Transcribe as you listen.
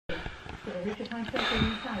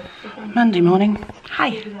Monday morning. Hi,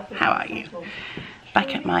 how are you?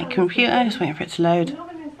 Back at my computer, just waiting for it to load.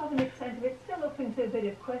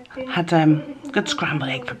 Had good scrambled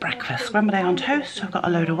egg for breakfast. Scrambled egg on toast. I've got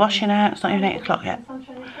a load of washing out. It's not even 8 o'clock yet.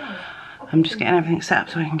 I'm just getting everything set up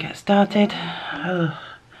so I can get started. Oh,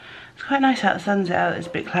 it's quite nice out. The sun's out. It's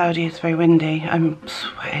a bit cloudy. It's very windy. I'm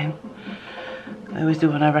sweating. I always do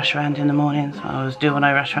when I rush around in the mornings. I always do when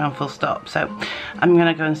I rush around full stop. So I'm going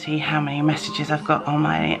to go and see how many messages I've got on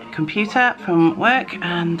my computer from work,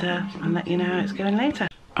 and I'll let you know how it's going later.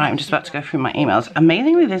 Alright, I'm just about to go through my emails.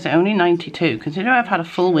 Amazingly, there's only 92. Considering I've had a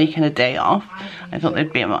full week and a day off, I thought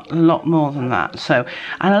there'd be a lot more than that. So,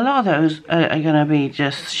 and a lot of those are going to be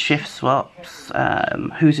just shift swaps,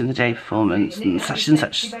 who's in the day performance, and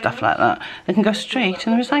such stuff like that. They can go straight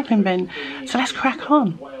in the recycling bin. So let's crack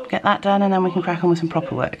on. Get that done, and then we can crack on with some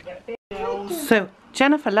proper work. So,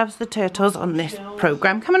 Jennifer loves the turtles on this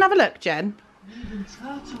programme. Come and have a look, Jen.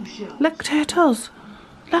 Look, turtles.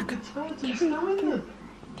 Look.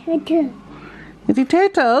 Turtle. Is he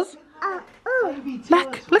turtles? Oh.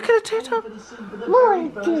 Look at a turtle. More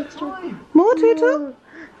turtle. More turtle?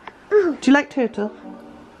 Do you like turtle?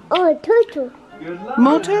 Oh, turtle.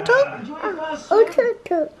 More turtle? Oh,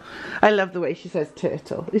 turtle. I love the way she says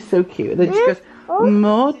turtle. It's so cute. And then she goes,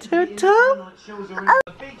 more turtle?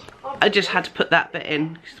 I just had to put that bit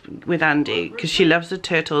in with Andy because she loves the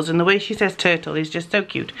turtles, and the way she says turtle is just so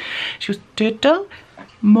cute. She goes, turtle?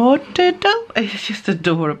 More turtle? It's just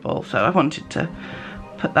adorable, so I wanted to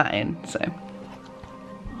put that in. So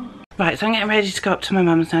right, so I'm getting ready to go up to my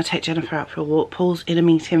mum's now, take Jennifer out for a walk. Paul's in a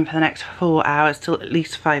meeting for the next 4 hours till at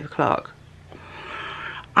least 5 o'clock.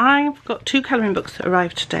 I've got 2 colouring books that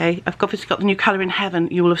arrived today. I've obviously got the new Colour in Heaven.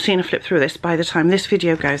 You will have seen a flip through this by the time this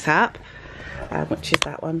video goes up, which is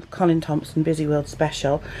that one, Colin Thompson Busy World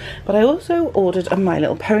Special. But I also ordered a My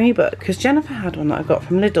Little Pony book because Jennifer had one that I got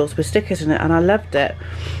from Lidl's with stickers in it, and I loved it.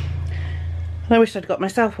 And I wished I'd got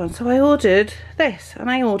myself one, so I ordered this, and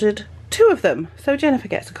I ordered 2 of them. So Jennifer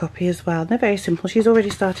gets a copy as well. They're very simple. She's already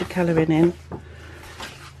started colouring in.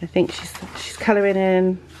 I think she's colouring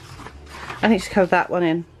in. I think she's coloured that one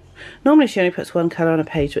in. Normally she only puts 1 colour on a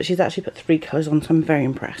page, but she's actually put 3 colours on, so I'm very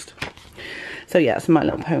impressed. So yeah, it's My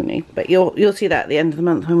Little Pony. But you'll see that at the end of the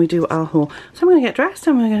month when we do our haul. So I'm going to get dressed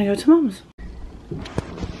and we're going to go to Mum's.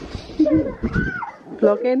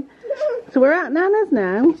 Vlogging. So we're at Nana's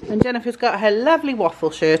now, and Jennifer's got her lovely waffle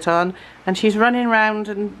shirt on, and she's running around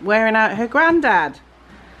and wearing out her granddad.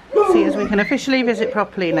 See, as we can officially visit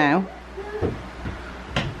properly now.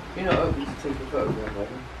 You're not open to take a photograph, are you?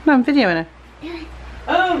 No, I'm videoing her.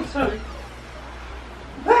 Oh, sorry.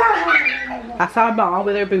 That's our Ma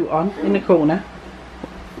with her boot on in the corner.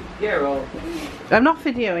 Yeah, right. I'm not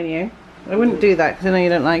videoing you. I wouldn't do that because I know you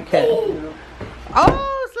don't like it.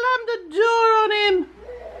 Oh, slammed the door on him.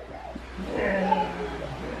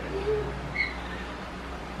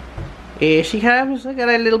 Here she comes. Look at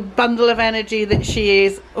her little bundle of energy that she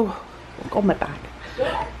is. Oh, on my back.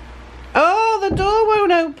 Oh, the door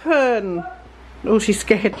won't open. Oh, she's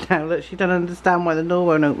scared now. Look, she doesn't understand why the door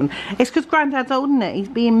won't open. It's because Granddad's holding it. He's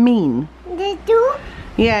being mean. The door?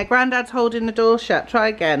 Yeah, Granddad's holding the door shut. Try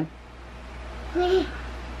again.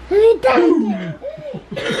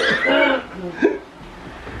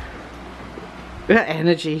 That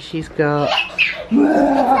energy she's got.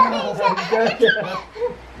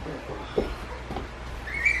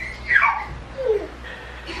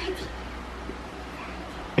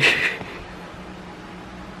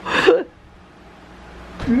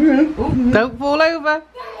 Don't fall over.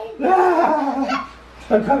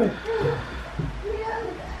 I'm coming.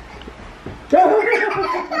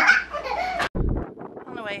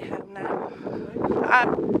 On the way home now.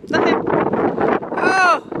 Nothing.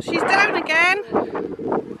 Oh, she's down again.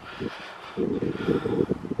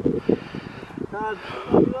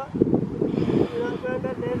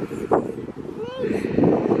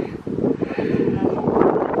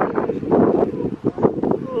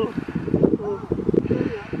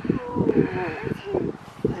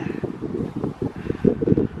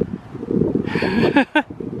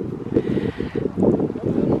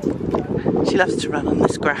 She loves to run on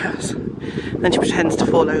this grass. Then she pretends to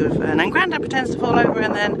fall over, and then Grandad pretends to fall over,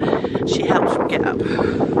 and then she helps him get up.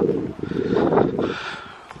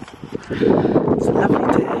 It's a lovely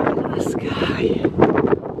day. Look at the sky.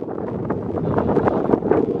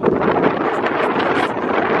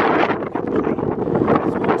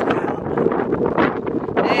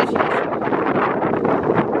 There she is.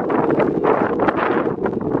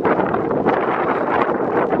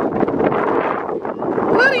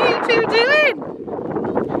 What are you two doing?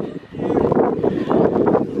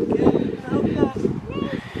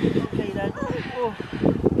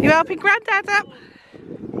 You helping Grandad up?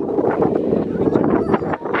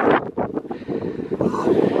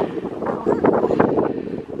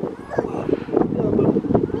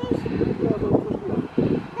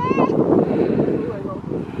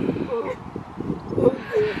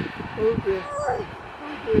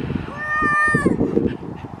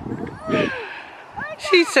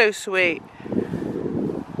 She's so sweet.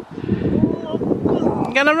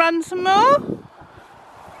 You gonna run some more?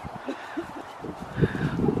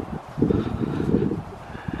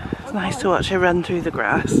 It's nice to watch her run through the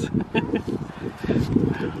grass.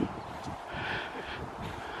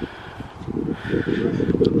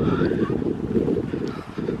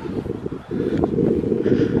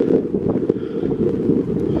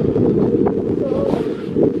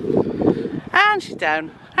 And she's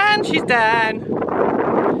down. And she's down.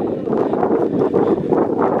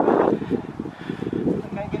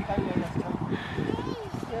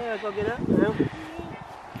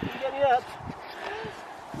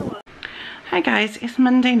 Hi guys, it's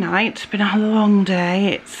Monday night. It's been a long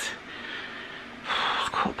day. It's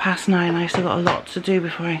 9:15. I've still got a lot to do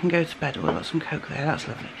before I can go to bed. Oh, I've got some Coke there, that's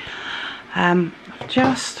lovely. I've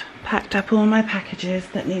just packed up all my packages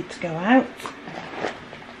that need to go out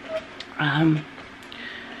from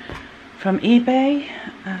eBay.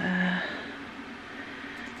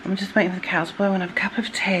 I'm just waiting for the cows to boil. I'm gonna have a cup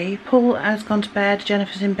of tea. Paul has gone to bed,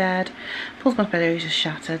 Jennifer's in bed. Paul's gone to bed, he's just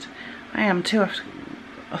shattered. I am too, after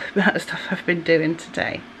the amount of stuff I've been doing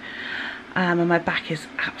today. And my back is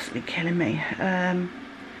absolutely killing me. So I'm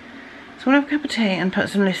gonna have a cup of tea and put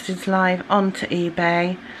some listings live onto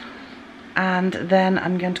eBay. And then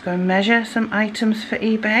I'm going to go and measure some items for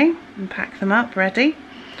eBay and pack them up ready.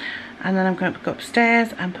 And then I'm going to go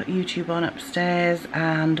upstairs and put YouTube on upstairs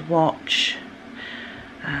and watch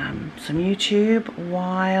some YouTube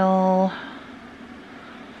while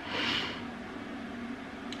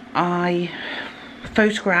I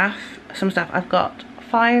photograph some stuff. I've got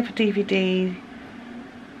 5 DVD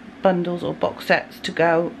bundles or box sets to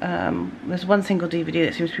go. There's one single DVD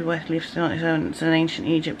that seems to be worth lifting on its own. It's an ancient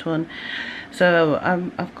Egypt one. So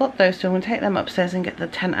I've got those, so I'm going to take them upstairs and get the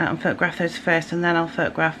tent out and photograph those first, and then I'll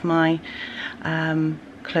photograph my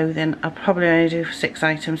clothing. I'll probably only do 6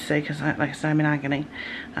 items today because, like I said, I'm in agony,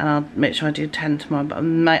 and I'll make sure I do 10 tomorrow, but I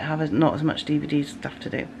might have not as much DVD stuff to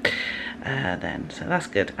do then, so that's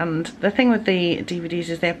good. And the thing with the DVDs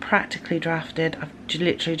is they're practically drafted. I've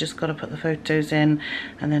literally just got to put the photos in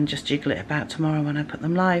and then just jiggle it about tomorrow when I put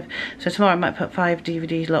them live. So tomorrow I might put 5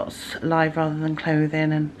 DVD lots live rather than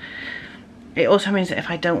clothing, and it also means that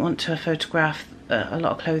if I don't want to photograph a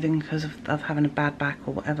lot of clothing because of having a bad back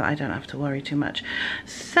or whatever, I don't have to worry too much.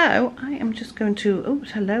 So I am just going to,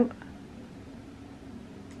 oops, hello.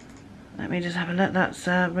 Let me just have a look. That's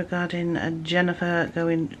regarding Jennifer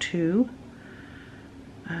going to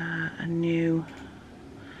a new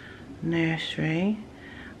nursery.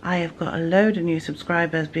 I have got a load of new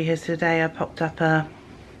subscribers because today I popped up the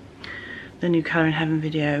new Colour in Heaven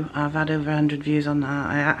video. I've had over 100 views on that.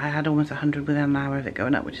 I had almost 100 within an hour of it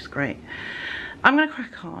going up, which is great. I'm going to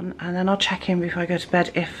crack on and then I'll check in before I go to bed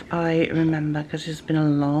if I remember, because it's been a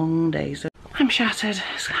long day. So I'm shattered.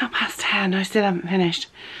 It's 10:30. I still haven't finished.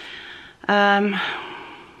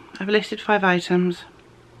 I've listed 5 items.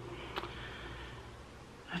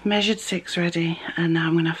 I've measured 6 ready, and now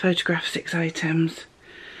I'm going to photograph 6 items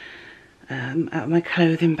out of my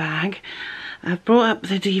clothing bag. I've brought up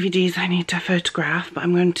the DVDs I need to photograph, but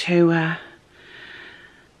I'm going to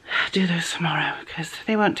do those tomorrow because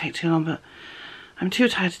they won't take too long, but I'm too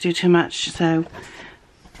tired to do too much. So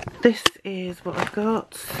this is what I've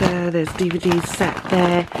got. So there's DVDs set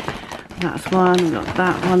there. That's one. We've got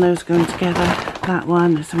that one. Those going together. That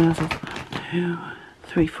one. There's something else. 1, 2,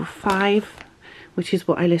 3, 4, 5, which is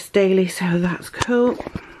what I list daily. So that's cool.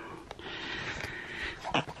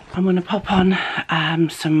 I'm going to pop on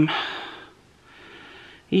some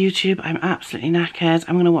YouTube. I'm absolutely knackered.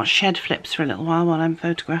 I'm going to watch Shed Flips for a little while I'm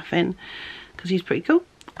photographing because he's pretty cool.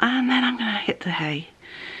 And then I'm going to hit the hay.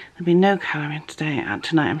 There'll be no colouring today.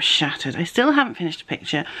 Tonight I'm shattered. I still haven't finished a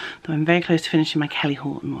picture, though I'm very close to finishing my Kelly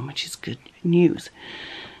Horton one, which is good news.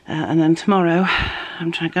 And then tomorrow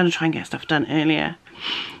I'm going to try and get stuff done earlier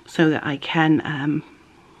so that I can... I'm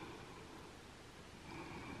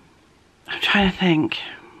trying to think.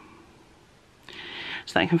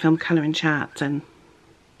 So that I can film colouring chats and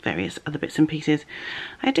various other bits and pieces.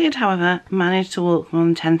 I did, however, manage to walk more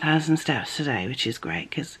than 10,000 steps today, which is great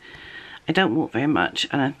because I don't walk very much,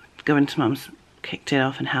 and going to Mum's kicked it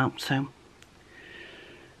off and helped, so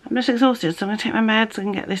I'm just exhausted. So I'm going to take my meds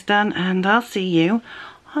and get this done, and I'll see you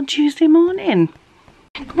on Tuesday morning.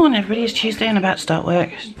 Good morning everybody, it's Tuesday and I'm about to start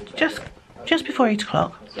work. Just just before 8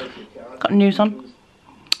 o'clock. Got news on.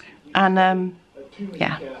 And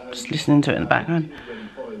yeah, just listening to it in the background.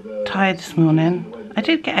 Tired this morning. I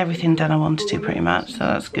did get everything done I wanted to pretty much, so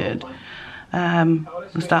that's good.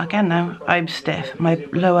 We'll start again now. I'm stiff. My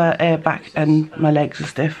lower back and my legs are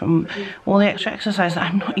stiff from all the extra exercise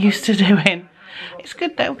that I'm not used to doing. It's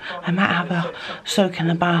good though. I might have a soak in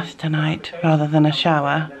the bath tonight rather than a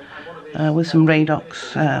shower with some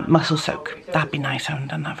Radox muscle soak. That'd be nice. I haven't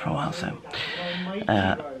done that for a while, so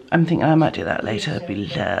I'm thinking I might do that later. It'd be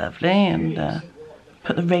lovely. And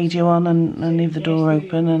put the radio on and leave the door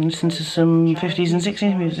open and listen to some 50s and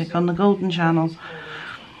 60s music on the Golden Channel.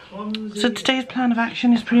 So today's plan of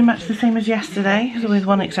action is pretty much the same as yesterday, with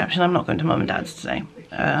one exception. I'm not going to Mum and Dad's today.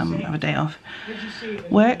 I have a day off.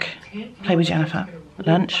 Work, play with Jennifer,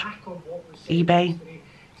 lunch, eBay,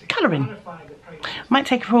 colouring. Might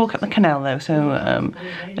take her for a walk up the canal though, so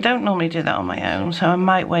I don't normally do that on my own, so I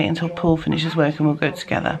might wait until Paul finishes work and we'll go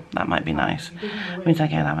together. That might be nice. It means I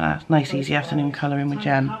can have a nice easy afternoon colouring with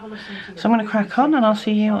Jen. So I'm going to crack on and I'll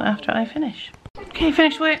see you after I finish. Okay,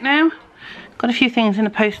 finished work now. Got a few things in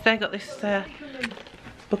the post there. Got this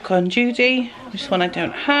book on Judy, which is one I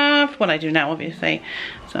don't have. One I do now, obviously.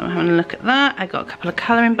 So I'm having a look at that. I got a couple of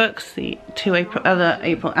colouring books. The two other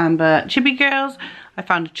April Amber Chibi girls. I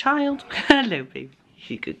found a child. Hello, baby.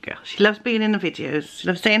 She's a good girl. She loves being in the videos. She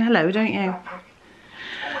loves saying hello, don't you?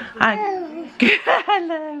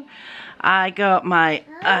 Hello. I got my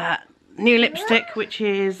new lipstick, which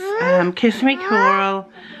is Kiss Me Coral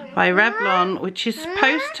by Revlon, which is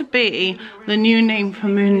supposed to be the new name for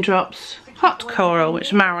Moondrop's Hot Coral,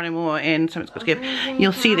 which Marilyn wore in, so it's got to give.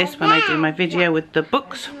 You'll see this when I do my video with the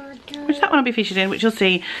books, which that one will be featured in, which you'll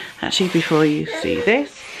see actually before you see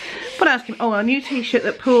this. What else came? Oh, a new t-shirt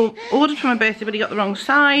that Paul ordered for my birthday, but he got the wrong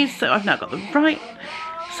size, so I've now got the right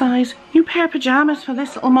size. New pair of pyjamas for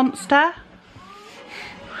this little monster.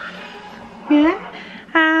 Yeah.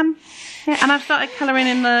 Yeah, and I've started colouring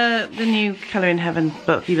in the new Colour in Heaven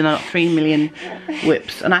book, even though I've got 3 million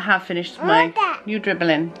whips. And I have finished my new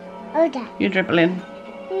dribbling. New dribbling.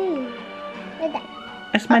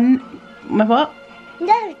 It's my what?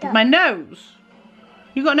 My nose.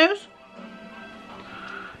 You got a nose?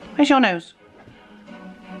 Where's your nose?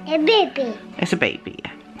 A baby. It's a baby,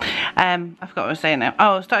 yeah. I forgot what I was saying now.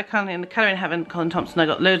 Oh, I started colouring in the Colour in Heaven, Colin Thompson. I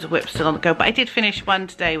got loads of whips still on the go, but I did finish one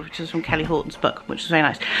today, which was from Kelly Horton's book, which was very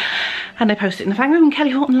nice. And I posted it in the fan room, and Kelly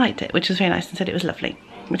Horton liked it, which was very nice, and said it was lovely,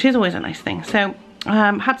 which is always a nice thing. So,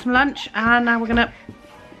 had some lunch, and now we're gonna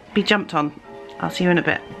be jumped on. I'll see you in a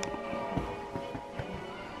bit.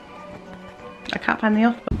 I can't find the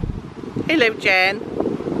off button. Hello, Jen.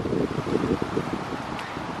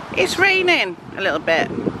 It's raining a little bit.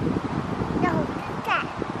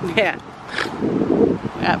 Yeah.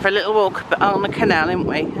 We're out for a little walk on the canal, aren't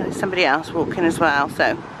we? There's somebody else walking as well,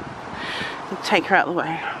 so we'll take her out of the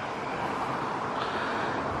way.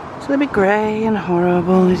 It's a little bit grey and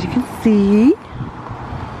horrible, as you can see.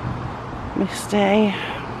 Misty.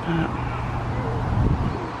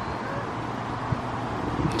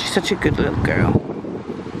 She's such a good little girl.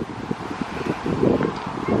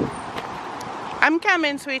 I'm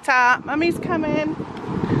coming, sweetheart. Mummy's coming.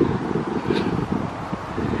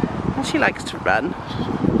 And she likes to run.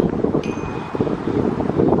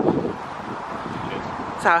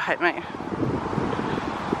 It's alright, mate.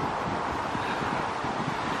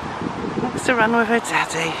 Likes to run with her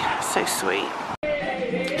daddy. So sweet.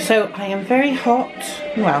 So I am very hot.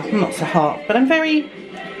 Well, not so hot, but I'm very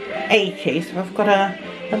achy. So I've got a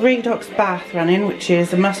Radox bath running, which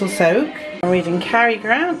is a muscle soak. I'm reading Cary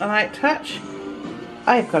Grant, The Light Touch.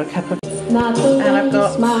 I've got a cup of, and I've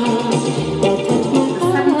got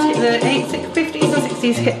the 50s and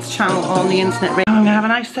 60s hits channel on the internet. I'm going to have a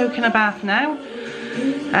nice soak in a bath now,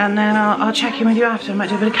 and then I'll check in with you after. I might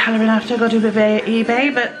do a bit of colouring after. I've got to do a bit of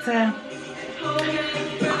eBay, but I'm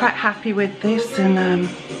quite happy with this, and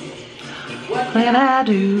when I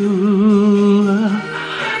do,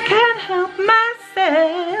 can't help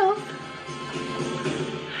myself,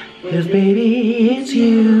 'cause baby it's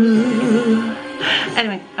you.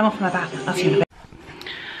 Anyway, I'm off my bath. I'll see you in a bit.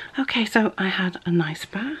 Okay, so I had a nice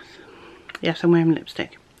bath. Yes, I'm wearing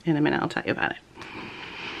lipstick. In a minute, I'll tell you about it.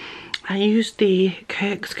 I used the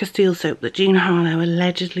Kirk's Castile soap that Jean Harlow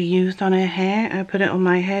allegedly used on her hair. I put it on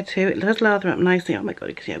my hair too. It does lather up nicely. Oh my god,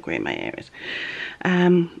 you can see how grey my hair is.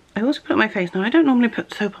 I also put it on my face. Now, I don't normally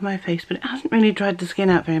put soap on my face, but it hasn't really dried the skin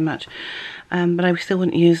out very much. But I still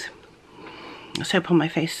wouldn't use soap on my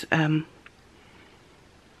face that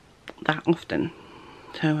often.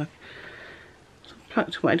 So I've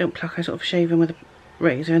plucked what I don't pluck. I sort of shave them with a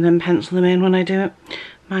razor and then pencil them in when I do it.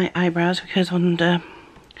 My eyebrows, because on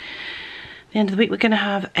the end of the week we're going to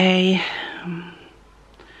have a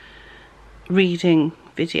reading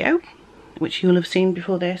video, which you'll have seen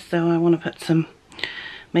before this, so I want to put some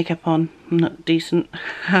makeup on. I'm not decent,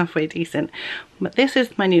 halfway decent, but this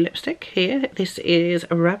is my new lipstick here. This is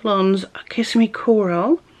Revlon's Kiss Me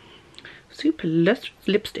Coral Super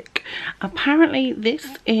Lipstick. Apparently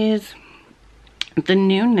this is the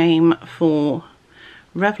new name for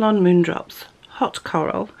Revlon Moondrops Hot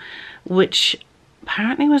Coral, which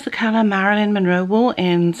apparently was the colour Marilyn Monroe wore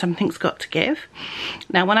in Something's Got to Give.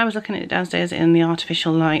 Now when I was looking at it downstairs in the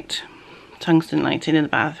artificial light, tungsten lighting in the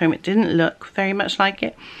bathroom, it didn't look very much like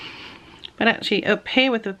it, but actually up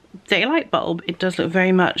here with the daylight bulb it does look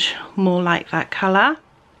very much more like that colour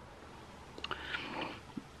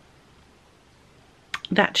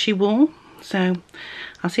that she wore. So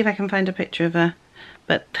I'll see if I can find a picture of her,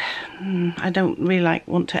 but I don't really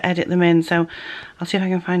want to edit them in, so I'll see if I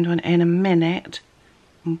can find one in a minute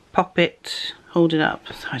and pop it, hold it up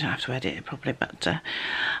so I don't have to edit it properly. But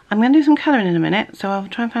I'm going to do some colouring in a minute, so I'll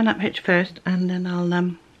try and find that picture first and then I'll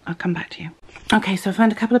come back to you. Okay, so I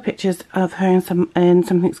found a couple of pictures of her in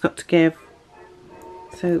Something's Got to Give.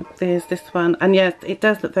 So there's this one, and yes, it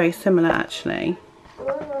does look very similar actually.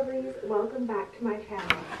 Hello lovelies, welcome back to my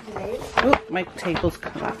channel. Today, Oh, my table's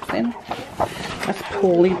collapsing. That's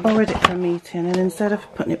Paulie borrowed it for a meeting, and instead of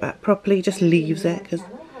putting it back properly, he just leaves it because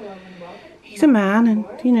he's a man and,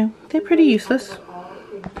 you know, they're pretty useless.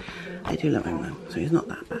 They do love him though, so he's not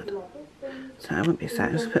that bad. So I won't be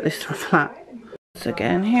sad, just put this to a flat. So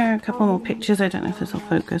again, here are a couple more pictures. I don't know if this will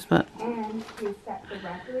focus, but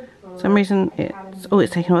for some reason it's, oh,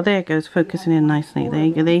 it's taking, well there it goes, focusing in nicely. There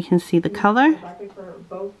you go, there you can see the colour.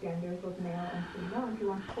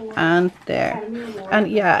 And there.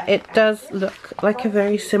 And yeah, it does look like a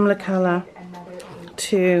very similar colour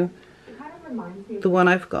to the one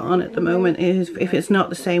I've got on at the moment. If it's not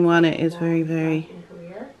the same one, it is very, very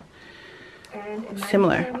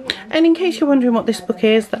similar. And in case you're wondering what this book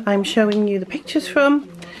is that I'm showing you the pictures from,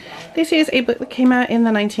 this is a book that came out in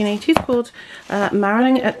the 1980s called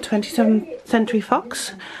Marilyn at 27th Century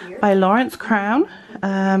Fox by Lawrence Crown.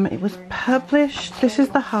 It was published, this is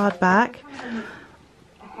the hardback.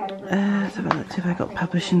 Let's have a look, see if I got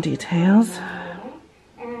publishing details.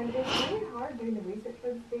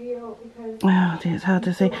 Oh dear, it's hard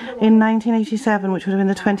to see. In 1987, which would have been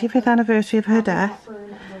the 25th anniversary of her death.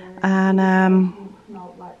 And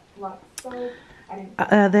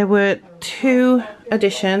there were two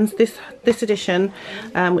editions. This edition,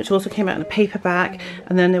 which also came out in a paperback,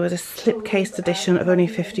 and then there was a slipcased edition of only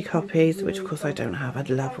 50 copies, which of course I don't have. I'd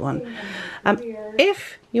love one.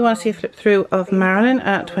 If you want to see a flip through of Marilyn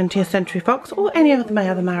at 20th Century Fox or any of my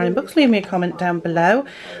other Marilyn books, leave me a comment down below.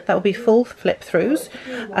 That will be full flip throughs.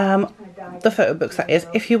 The photo books, that is.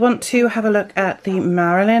 If you want to have a look at the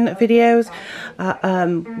Marilyn videos,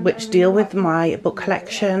 which deal with my book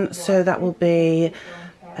collection, so that will be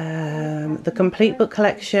the complete book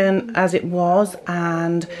collection as it was,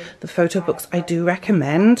 and the photo books I do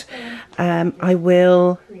recommend. I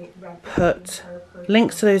will put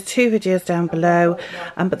links to those two videos down below,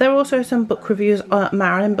 but there are also some book reviews,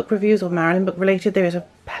 Marilyn book reviews or Marilyn book related. There is a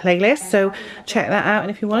playlist, so check that out.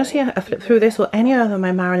 And if you want to see a flip through this or any other of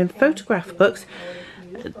my Marilyn photograph books,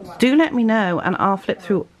 do let me know and I'll flip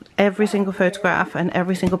through every single photograph and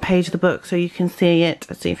every single page of the book so you can see it,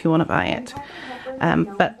 see if you want to buy it.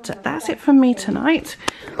 But that's it from me tonight.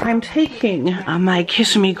 I'm taking my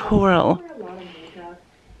Kiss Me Coral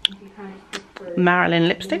Marilyn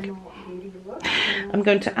lipstick. I'm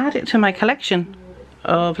going to add it to my collection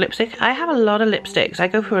of lipstick. I have a lot of lipsticks. I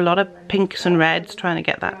go for a lot of pinks and reds, trying to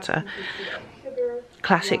get that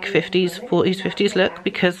classic 50s, 40s, 50s look,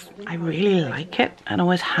 because I really like it and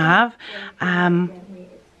always have.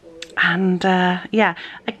 Yeah,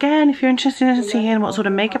 again, if you're interested in seeing what sort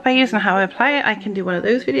of makeup I use and how I apply it, I can do one of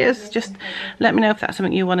those videos. Just let me know if that's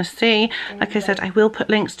something you want to see. Like I said, I will put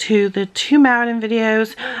links to the two Marilyn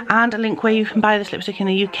videos and a link where you can buy this lipstick in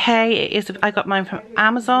the UK. I got mine from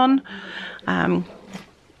Amazon,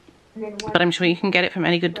 but I'm sure you can get it from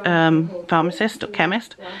any good pharmacist or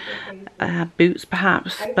chemist, Boots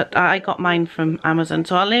perhaps, but I got mine from Amazon.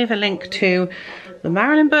 So I'll leave a link to the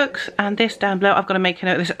Marilyn books and this down below. I've got to make a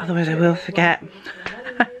note of this, otherwise I will forget.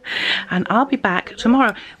 And I'll be back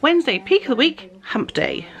tomorrow, Wednesday, peak of the week, hump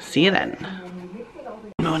day. See you then.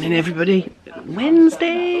 Good morning everybody.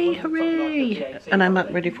 Wednesday, hooray! And I'm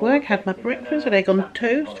up ready for work. Had my breakfast with egg on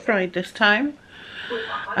toast, fried this time.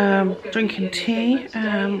 Drinking tea,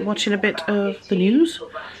 watching a bit of the news.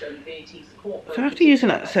 So after using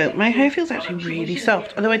that soap, my hair feels actually really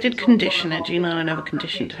soft. Although I did condition it. Gina, I never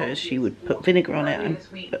conditioned hers. She would put vinegar on it and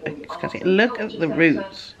look at the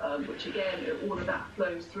roots.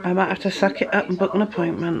 I might have to suck it up and book an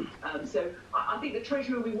appointment. So I think the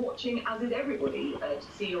Treasury will be watching, as is everybody, to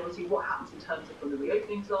see obviously what happens in terms of from the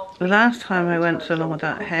reopenings last. The last time I went so long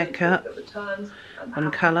without a haircut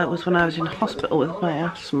and colour was when I was in hospital with my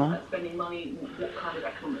asthma.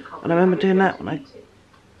 And I remember doing that when I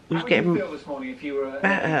was getting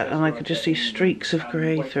better and I could just see streaks of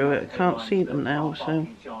grey through it. I can't see them now, so.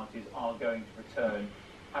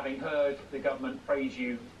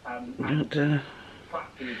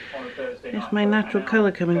 It's my natural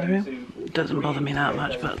colour coming through. It doesn't bother me that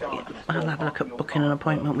much, but yeah, I'll have a look at booking an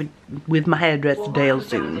appointment with my hairdresser Dale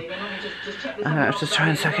soon. And I have to try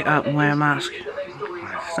and suck it up and wear a mask.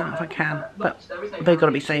 Start if I can, but they've got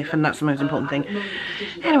to be safe, and that's the most important thing.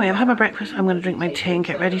 Anyway, I've had my breakfast. I'm going to drink my tea and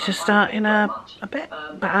get ready to start in a bit,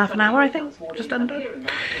 about half an hour, I think, just under.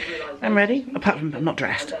 I'm ready, apart from I'm not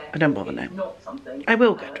dressed. I don't bother now. I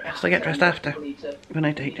will get dressed. I get dressed after when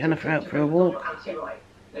I take Jennifer out for a walk.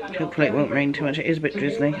 Hopefully it won't rain too much. It is a bit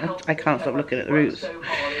drizzly. I can't stop looking at the roots.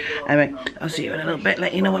 Anyway, I'll see you in a little bit,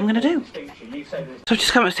 let you know what I'm going to do. So I've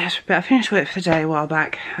just come upstairs for a bit. I finished work for the day a while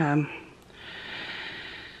back.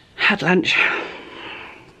 Had lunch.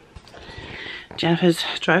 Jennifer's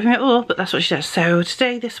driving it all, but that's what she does. So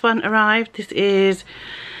today this one arrived. This is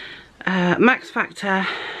Max Factor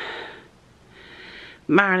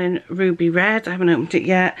Marilyn Ruby Red. I haven't opened it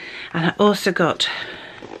yet. And I also got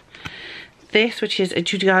this, which is a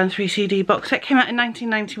Judy Garland 3 CD box set. Came out in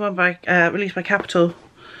 1991 by released by Capitol,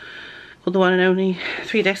 called The One and Only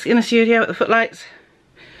 3 discs in the studio with the footlights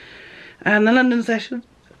and the London session.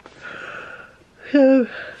 So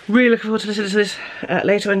really looking forward to listening to this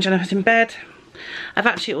later when Jennifer's in bed. I've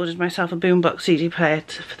actually ordered myself a boombox CD player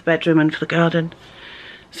for the bedroom and for the garden,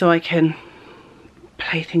 so I can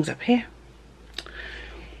play things up here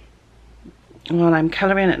while I'm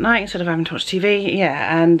colouring at night instead of having to watch TV.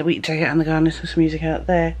 Yeah, and the weekday get on the garden, listen to some music out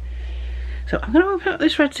there. So I'm going to open up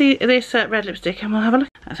this red lipstick and we'll have a look.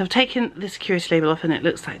 So I've taken the security label off and it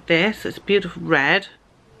looks like this. It's beautiful red.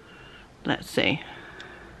 Let's see.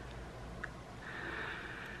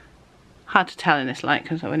 Hard to tell in this light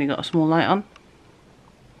because I've only got a small light on.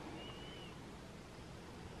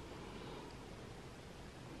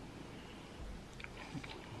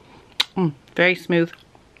 Very smooth.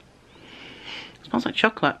 Smells like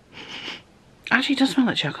chocolate. Actually, it does smell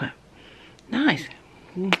like chocolate. Nice.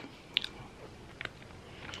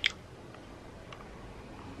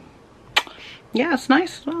 Yeah, it's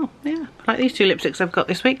nice as well. Yeah, I like these two lipsticks I've got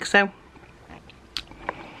this week, so.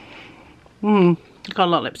 Got a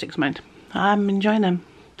lot of lipsticks made. I'm enjoying them.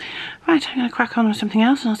 Right, I'm going to crack on with something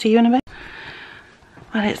else and I'll see you in a bit.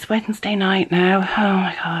 Well, it's Wednesday night now. Oh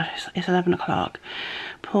my god, it's 11 o'clock.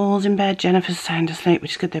 Paul's in bed, Jennifer's sound asleep,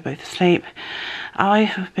 which is good, they're both asleep. I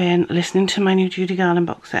have been listening to my new Judy Garland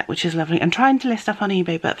box set, which is lovely, and trying to list stuff on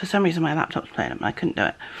eBay, but for some reason my laptop's playing up and I couldn't do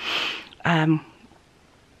it.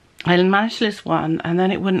 I managed to list one and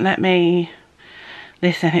then it wouldn't let me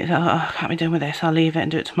listen. It thought, oh, I can't be doing with this, I'll leave it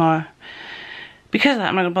and do it tomorrow. Because of that,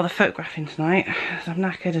 I'm not going to bother photographing tonight, because I'm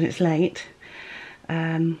knackered and it's late.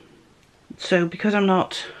 So because I'm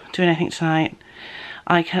not doing anything tonight,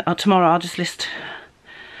 tomorrow I'll just list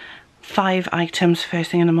 5 items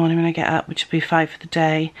first thing in the morning when I get up, which will be 5 for the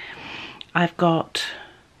day. I've got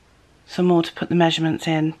some more to put the measurements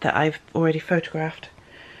in that I've already photographed.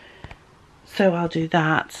 So I'll do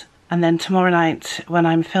that. And then tomorrow night when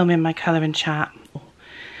I'm filming my colouring chat,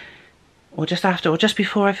 or just after, or just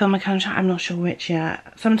before I film my colouring chat, I'm not sure which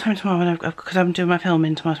yet. Sometime tomorrow, because I'm doing my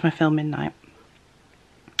filming, tomorrow's my filming night.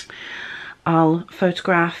 I'll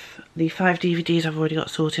photograph the 5 DVDs I've already got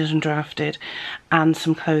sorted and drafted, and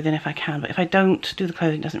some clothing if I can. But if I don't do the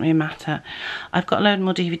clothing, it doesn't really matter. I've got a load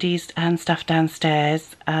more DVDs and stuff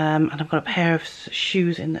downstairs, and I've got a pair of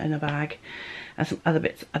shoes in a bag, and some other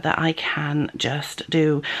bits that I can just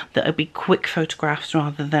do that would be quick photographs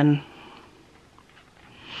rather than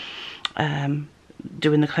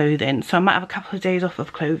doing the clothing. So I might have a couple of days off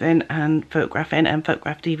of clothing and photographing, and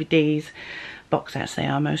photograph DVDs. Box sets they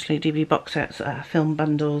are mostly, DVD box sets, film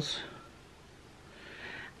bundles,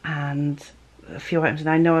 and a few items. And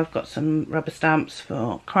I know I've got some rubber stamps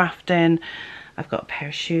for crafting, I've got a pair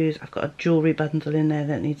of shoes, I've got a jewellery bundle in there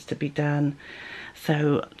that needs to be done.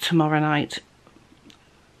 So tomorrow night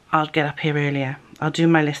I'll get up here earlier. I'll do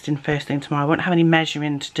my listing first thing tomorrow. I won't have any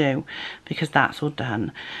measuring to do because that's all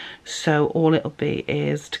done. So all it'll be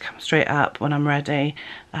is to come straight up when I'm ready,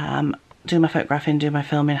 do my photographing, do my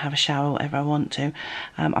filming, have a shower, whatever I want to.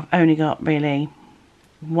 I've only got really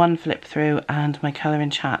one flip through and my colouring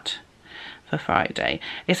chat for Friday.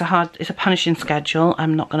 It's a punishing schedule,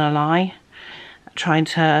 I'm not gonna lie, trying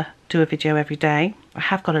to do a video every day. I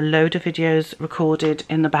have got a load of videos recorded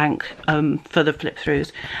in the bank for the flip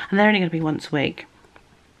throughs, and they're only going to be once a week.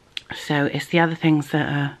 So it's the other things that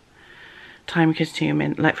are time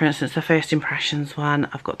consuming, like for instance the first impressions one.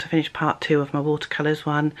 I've got to finish part 2 of my watercolours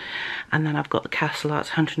one, and then I've got the Castle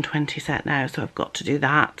Arts 120 set now, so I've got to do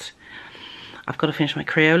that. I've got to finish my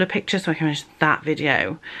Crayola picture so I can finish that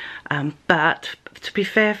video. But to be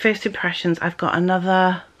fair, first impressions, I've got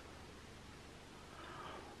another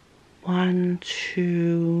 1,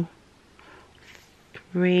 2,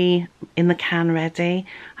 3 in the can ready,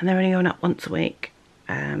 and they're only going up once a week.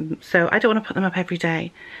 So I don't want to put them up every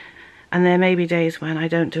day, and there may be days when I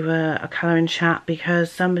don't do a colouring chat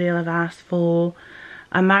because somebody will have asked for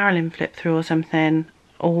a Marilyn flip through or something,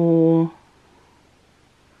 or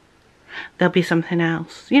there'll be something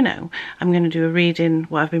else, you know. I'm going to do a reading,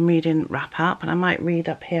 what I've been reading wrap up, and I might read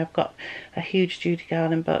up here. I've got a huge Judy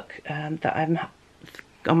Garland book that I'm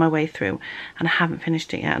on my way through, and I haven't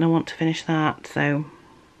finished it yet, and I want to finish that. So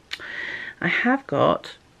I have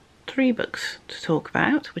got 3 books to talk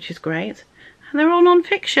about, which is great, and they're all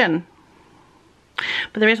non-fiction,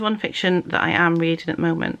 but there is one fiction that I am reading at the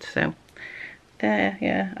moment. So there,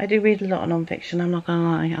 yeah, I do read a lot of non-fiction, I'm not gonna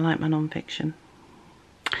lie, I like my non-fiction.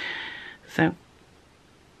 So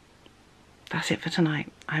that's it for tonight.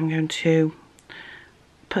 I'm going to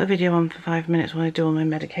put a video on for 5 minutes while I do all my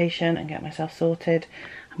medication and get myself sorted.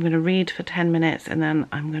 I'm going to read for 10 minutes, and then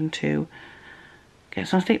I'm going to get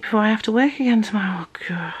some sleep before I have to work again tomorrow. Oh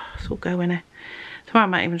God, it's all going in. Tomorrow I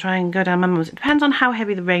might even try and go down my mum's. It depends on how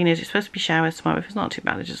heavy the rain is. It's supposed to be showers tomorrow. If it's not too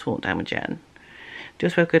bad, I just walk down with Jen. Do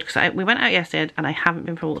us both good, because we went out yesterday and I haven't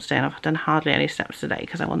been for a walk today, and I've done hardly any steps today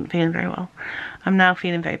because I wasn't feeling very well. I'm now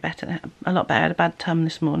feeling very better, a lot better. I had a bad tum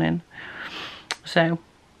this morning. So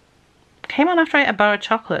came on after I ate a bar of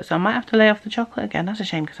chocolate, so I might have to lay off the chocolate again. That's a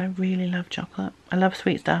shame because I really love chocolate. I love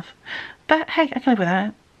sweet stuff, but hey, I can live without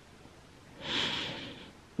it.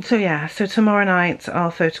 So yeah, so tomorrow night I'll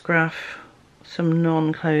photograph some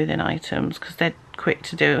non-clothing items because they're quick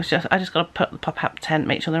to do. It's just, I just got to put the pop-up tent,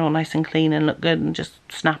 make sure they're all nice and clean and look good, and just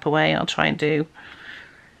snap away. I'll try and do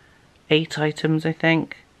 8 items, I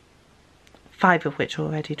think, 5 of which are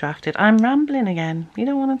already drafted. I'm rambling again. You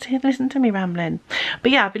don't want to listen to me rambling.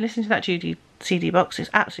 But yeah, I've been listening to that Judy CD box.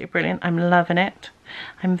 It's absolutely brilliant. I'm loving it.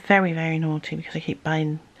 I'm very, very naughty because I keep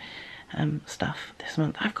buying stuff this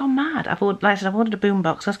month. I've gone mad. I've ordered, like I said, I've ordered a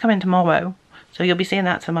boombox. That's coming tomorrow, so you'll be seeing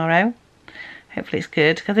that tomorrow. Hopefully it's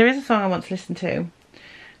good, because there is a song I want to listen to,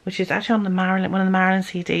 which is actually on the Marilyn, one of the Marilyn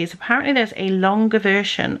CDs. Apparently there's a longer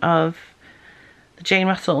version of the Jane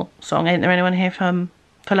Russell song, Ain't There Anyone Here for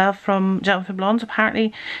Love, from Gentlemen Blondes.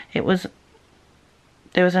 Apparently there was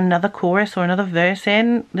another chorus or another verse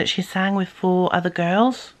in that she sang with 4 other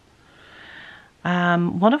girls,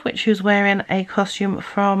 one of which was wearing a costume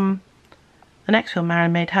from the next film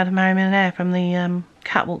Marilyn made, How to Marry a Millionaire, from the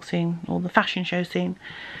catwalk scene or the fashion show scene.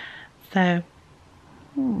 So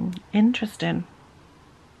interesting.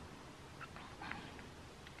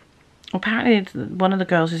 Apparently one of the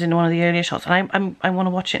girls is in one of the earlier shots, and I want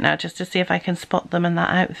to watch it now just to see if I can spot them in that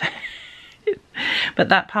outfit. But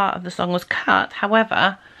that part of the song was cut.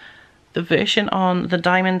 However, the version on the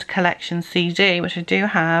Diamond Collection CD, which I do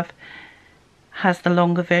have, has the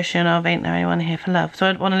longer version of Ain't There Anyone Here for Love, so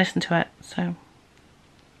I'd want to listen to it. So,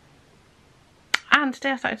 and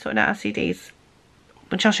today I started sorting out our CDs,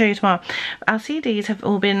 which I'll show you tomorrow. Our CDs have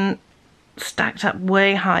all been stacked up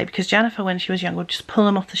way high because Jennifer, when she was young, would just pull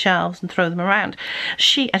them off the shelves and throw them around.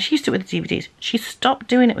 She used to do it with the DVDs. She stopped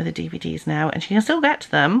doing it with the DVDs now, and she can still get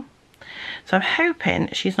to them. So I'm hoping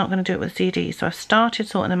she's not going to do it with CDs. So I've started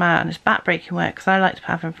sorting them out, and it's back-breaking work because I like to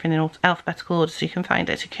have everything in alphabetical order so you can find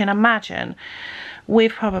it. So you can imagine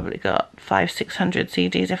we've probably got 500-600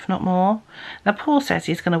 CDs, if not more. Now Paul says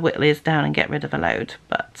he's going to whittle his down and get rid of a load,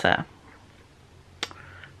 but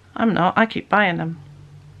I'm not. I keep buying them.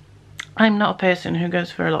 I'm not a person who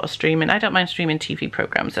goes for a lot of streaming. I don't mind streaming TV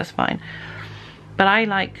programs, that's fine. But I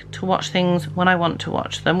like to watch things when I want to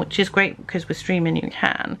watch them, which is great because with streaming you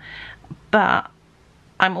can. But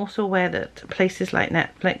I'm also aware that places like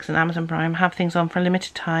Netflix and Amazon Prime have things on for a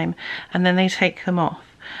limited time and then they take them off.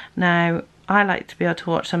 Now, I like to be able to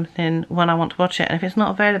watch something when I want to watch it, and if it's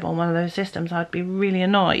not available on one of those systems, I'd be really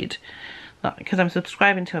annoyed. Not because I'm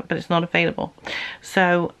subscribing to it, but it's not available.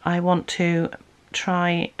 So I want to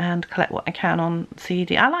try and collect what I can on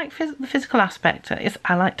CD. I like the physical aspect.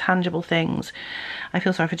 I like tangible things. I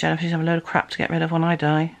feel sorry for Jennifer. She's having a load of crap to get rid of when I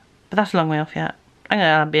die. But that's a long way off yet. I'm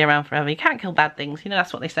going to be around forever. You can't kill bad things. You know,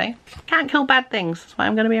 that's what they say. Can't kill bad things. That's why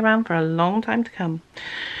I'm going to be around for a long time to come.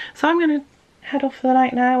 So I'm going to head off for the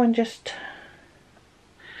night now and just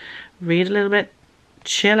read a little bit,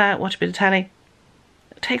 chill out, watch a bit of telly,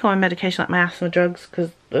 take all my medication like my asthma drugs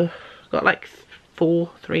because I've got like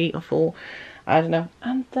 3 or 4, I don't know,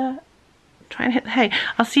 and try and hit the hay.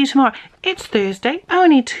 I'll see you tomorrow. It's Thursday. I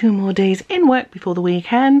only need 2 more days in work before the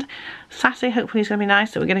weekend. Saturday hopefully is going to be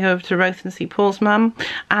nice, so we're going to go over to Roath and see Paul's mum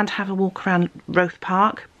and have a walk around Roath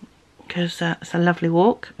Park because it's a lovely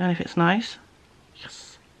walk and if it's nice,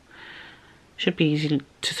 yes, should be easy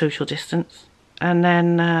to social distance. And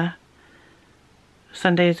then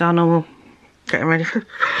Sunday's our normal getting ready for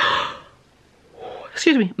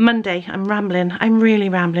excuse me, Monday. I'm rambling. I'm really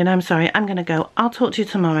rambling. I'm sorry. I'm going to go. I'll talk to you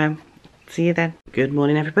tomorrow. See you then. Good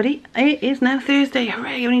morning, everybody. It is now Thursday.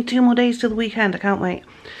 Hooray, only 2 more days till the weekend. I can't wait.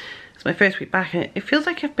 It's my first week back. It feels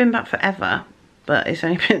like I've been back forever, but it's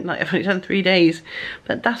only been like I've only done 3 days.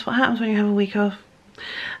 But that's what happens when you have a week off.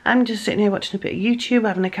 I'm just sitting here watching a bit of YouTube,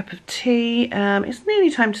 having a cup of tea. It's nearly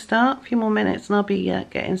time to start. A few more minutes and I'll be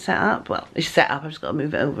getting set up. Well, it's set up. I've just got to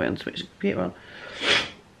move it over and switch the computer on.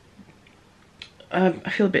 I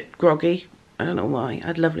feel a bit groggy. I don't know why. I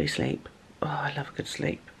had lovely sleep. Oh, I love a good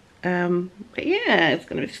sleep. But yeah, it's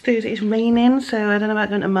gonna be Thursday. It's raining, so I don't know about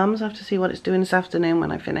going to Mum's. I have to see what it's doing this afternoon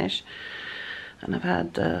when I finish. And I've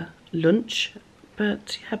had lunch,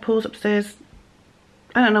 but yeah, Paul's upstairs.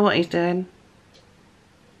 I don't know what he's doing.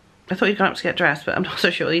 I thought he'd gone up to get dressed, but I'm not so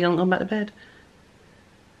sure he hasn't gone back to bed.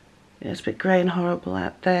 Yeah, it's a bit grey and horrible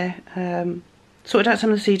out there. Sorted out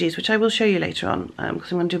some of the CDs, which I will show you later on,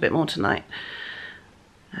 because I'm going to do a bit more tonight.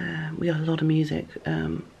 We got a lot of music.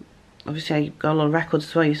 Obviously I got a lot of records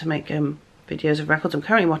as well. I used to make videos of records. I'm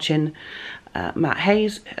currently watching Matt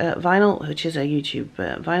Hayes Vinyl, which is a YouTube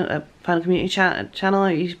vinyl community channel.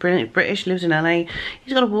 He's brilliant, British, lives in LA.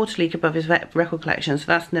 He's got a water leak above his record collection, so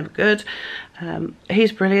that's never good.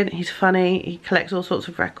 He's brilliant, he's funny, he collects all sorts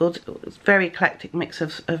of records. It's a very eclectic mix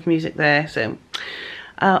of music there, so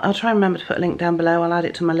I'll try and remember to put a link down below. I'll add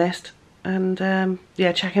it to my list, and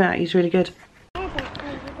yeah, check him out, he's really good.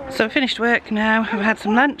 So I finished work now, I've had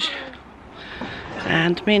some lunch,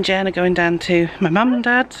 and me and Jen are going down to my mum and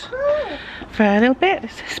dad's for a little bit.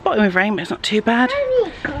 It's spotting with rain, but it's not too bad.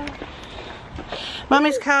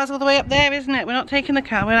 Mummy's car's all the way up there, isn't it? We're not taking the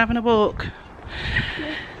car, we're having a walk.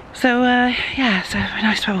 So yeah, so very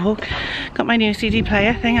nice to have a walk. Got my new CD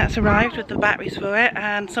player thing that's arrived with the batteries for it,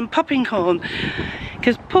 and some popping corn.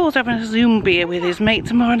 Because Paul's having a Zoom beer with his mate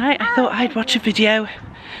tomorrow night. I thought I'd watch a video,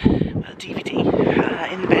 a DVD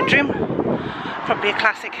in the bedroom. Probably a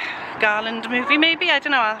classic Garland movie maybe, I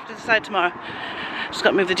don't know, I'll have to decide tomorrow. Just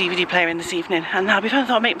got to move the DVD player in this evening, and that'll be fun. I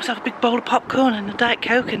thought I'd make myself a big bowl of popcorn and a Diet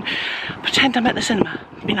Coke and pretend I'm at the cinema.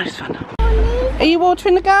 It'd be nice fun. Are you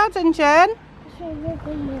watering the garden, Jen?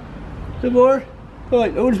 Some more?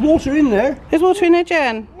 Right, oh, there's water in there. There's water in there,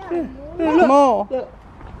 Jen? Yeah. Yeah, look, more. Look.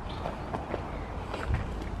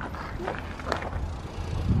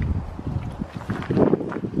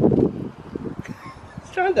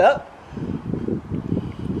 Stand up.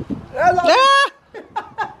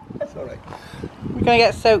 Ah! That's alright. You're gonna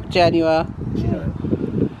get soaked, Jen, you are.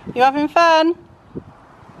 You having fun?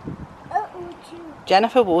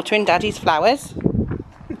 Jennifer watering Daddy's flowers.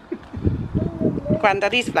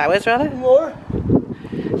 Granddaddy's flowers, rather. More?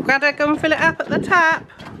 Grandad, go and fill it up at the tap.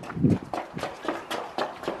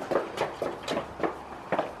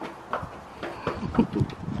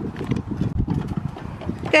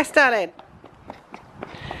 Yes, darling.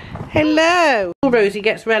 Hello. Rosie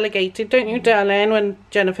gets relegated, don't you, darling, when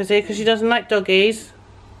Jennifer's here, because she doesn't like doggies.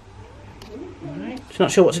 She's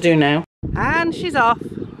not sure what to do now. And she's off.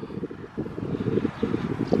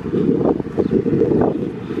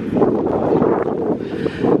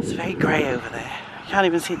 It's very grey over there. You can't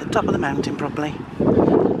even see the top of the mountain properly.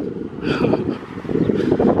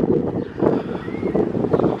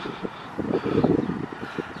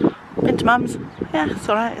 Been to Mum's. Yeah, it's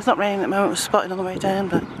alright. It's not raining at the moment. It was spotting on the way down,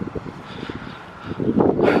 but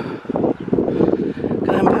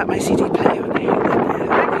gonna unpack my CD player and look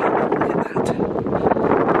at that.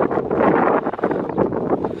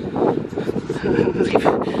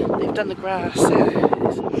 They've done the grass, so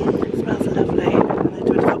it smells lovely. And they're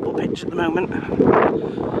doing a football pitch at the moment.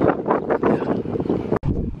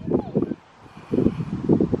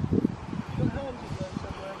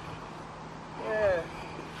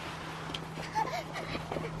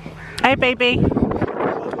 Hey, baby.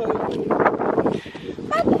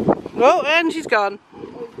 Oh, and she's gone.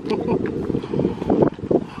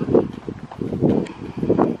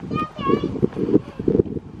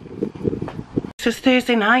 So it's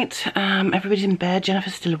Thursday night, everybody's in bed.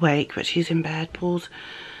 Jennifer's still awake, but she's in bed. Paul's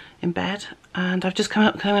in bed. And I've just come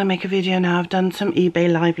up, I'm going to make a video now. I've done some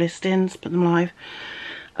eBay live listings, put them live.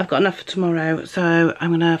 I've got enough for tomorrow, so I'm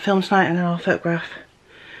going to film tonight and then I'll photograph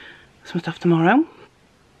some stuff tomorrow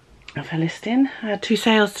of her listing. I had 2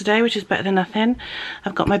 sales today, which is better than nothing.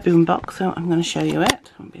 I've got my boombox, so I'm going to show you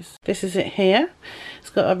it. This is it here. It's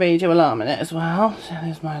got a radio alarm in it as well. So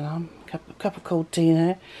there's my alarm. Cup of cold tea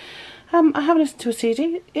there. I haven't listened to a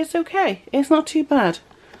CD. It's okay. It's not too bad.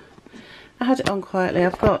 I had it on quietly.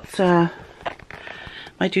 I've got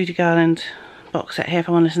my Judy Garland box set here if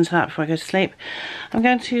I want to listen to that before I go to sleep. I'm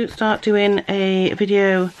going to start doing a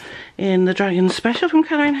video in the Dragon special from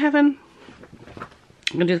Colour in Heaven.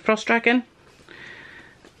 I'm going to do the Frost Dragon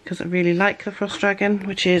because I really like the Frost Dragon,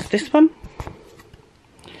 which is this one.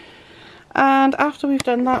 And after we've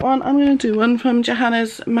done that one, I'm going to do one from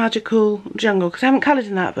Johanna's Magical Jungle, because I haven't coloured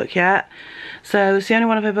in that book yet. So it's the only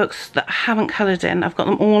one of her books that I haven't coloured in. I've got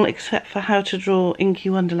them all except for How to Draw Inky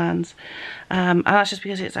Wonderlands. And that's just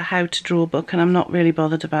because it's a how to draw book and I'm not really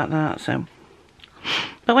bothered about that. So,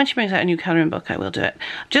 but when she brings out a new colouring book, I will do it.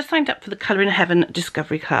 I've just signed up for the Colour in Heaven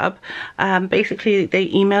Discovery Club. Basically, they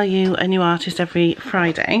email you a new artist every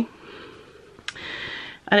Friday.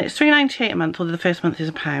 And it's £3.98 a month, although the first month is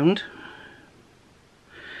 £1.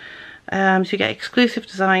 So you get exclusive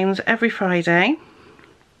designs every Friday,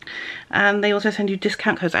 and they also send you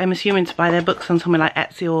discount codes. I'm assuming to buy their books on somewhere like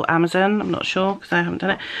Etsy or Amazon. I'm not sure because I haven't done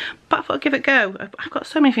it, but I thought I'd give it a go. I've got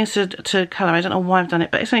so many things to colour. I don't know why I've done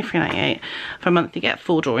it, but it's only £3.98 for a month. You get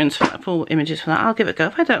 4 drawings for that, 4 images for that. I'll give it a go.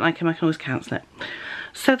 If I don't like them, I can always cancel it.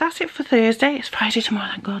 So that's it for Thursday. It's Friday tomorrow,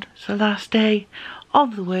 thank God. It's the last day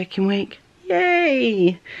of the working week.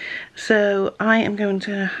 Yay! So I am going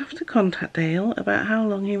to have to contact Dale about how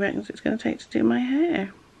long he reckons it's going to take to do my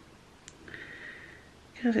hair,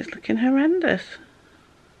 because it's looking horrendous.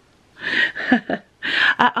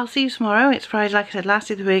 I'll see you tomorrow. It's Friday, like I said, last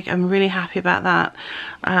day of the week. I'm really happy about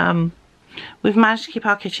that. We've managed to keep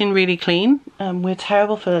our kitchen really clean. We're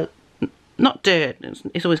terrible for not dirt,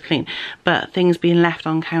 it's always clean, but things being left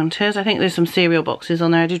on counters. I think there's some cereal boxes on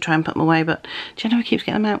there. I do try and put them away, but Jennifer keeps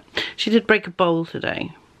getting them out. She did break a bowl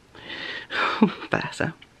today. Bless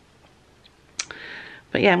her.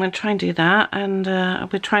 But yeah, I'm going to try and do that, and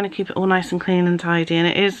we're trying to keep it all nice and clean and tidy, and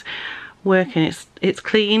it is working. It's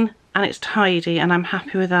clean and it's tidy, and I'm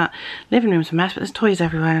happy with that. Living room's a mess, but there's toys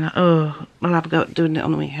everywhere, and oh, I'll have a go at doing it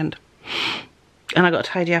on the weekend. And I got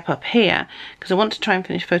to tidy up here because I want to try and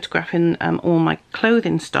finish photographing all my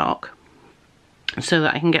clothing stock so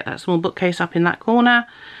that I can get that small bookcase up in that corner.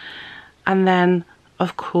 And then,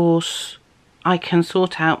 of course, I can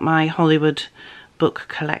sort out my Hollywood book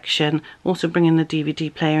collection. Also bringing the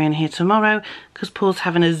DVD player in here tomorrow because Paul's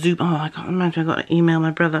having a Zoom. Oh, I can't remember. I got to email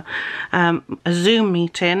my brother. A Zoom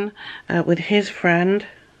meeting with his friend.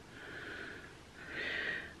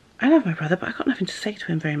 I love my brother, but I've got nothing to say to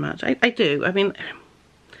him very much. I do. I mean,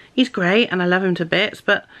 he's great and I love him to bits,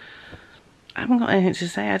 but I haven't got anything to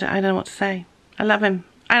say. I don't know what to say. I love him.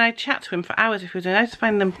 And I chat to him for hours if we're doing it. I just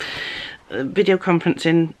find them video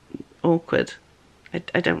conferencing awkward.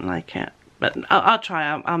 I don't like it. But I'll try.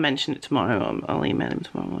 I'll mention it tomorrow. I'll email him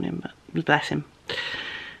tomorrow morning, but bless him.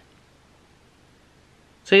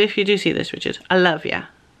 So if you do see this, Richard, I love you.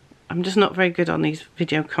 I'm just not very good on these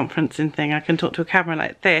video conferencing thing. I can talk to a camera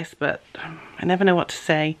like this, but I never know what to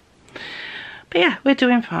say. But yeah, we're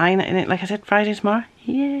doing fine. And like I said, Friday tomorrow.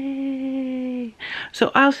 Yay! So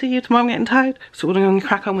I'll see you tomorrow. I'm getting tired, so we're going to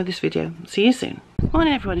crack on with this video. See you soon.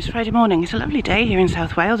 Morning, everyone. It's Friday morning. It's a lovely day here in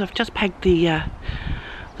South Wales. I've just pegged the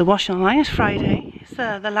washing online. It's Friday. It's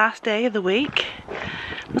the last day of the week.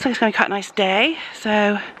 Looks like it's going to be quite a nice day.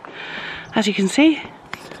 So as you can see,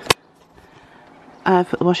 I've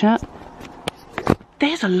put the washing up.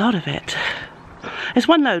 There's a lot of it. It's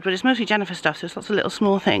one load, but it's mostly Jennifer stuff, so it's lots of little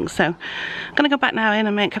small things. So I'm going to go back now in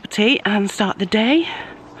and make a cup of tea and start the day.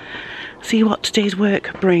 See what today's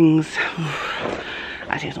work brings.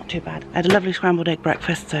 Actually, it's not too bad. I had a lovely scrambled egg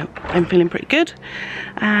breakfast, so I'm feeling pretty good.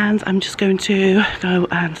 And I'm just going to go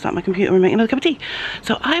and start my computer and make another cup of tea.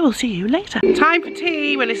 So I will see you later. Time for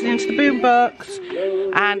tea. We're listening to the boombox.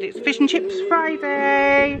 And it's Fish and Chips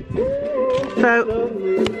Friday. So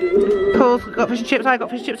Paul's got fish and chips, I got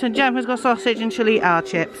fish and chips, and Jennifer's got sausage, and she'll eat our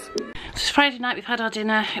chips. It's Friday night, we've had our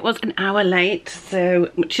dinner. It was an hour late,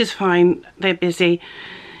 so which is fine. They're busy.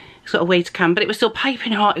 It's got a way to come, but it was still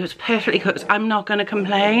piping hot. It was perfectly cooked. I'm not going to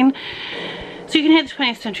complain. So you can hear the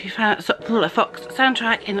 20th Century Fox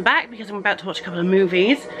soundtrack in the back because I'm about to watch a couple of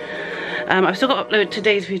movies. I've still got to upload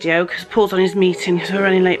today's video because Paul's on his meeting, so we're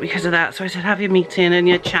running late because of that. So I said have your meeting and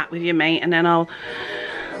your chat with your mate, and then I'll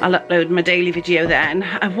I'll upload my daily video then.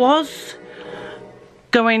 I was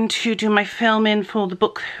going to do my filming for the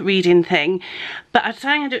book reading thing, but I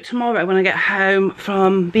decided to do it tomorrow when I get home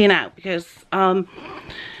from being out, because when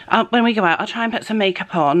we go out I'll try and put some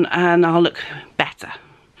makeup on and I'll look better,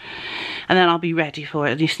 and then I'll be ready for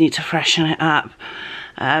it. I just need to freshen it up,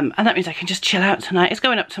 and that means I can just chill out tonight. It's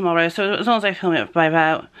going up tomorrow, so as long as I film it by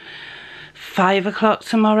about 5 o'clock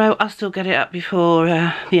tomorrow, I'll still get it up before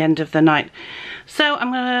the end of the night. So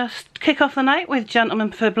I'm gonna kick off the night with Gentlemen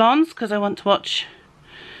Prefer Blondes, because I want to watch,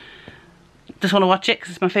 just want to watch it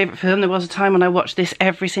because it's my favourite film. There was a time when I watched this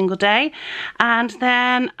every single day. And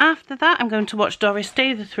then after that I'm going to watch Doris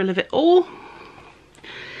Day, The Thrill of It All.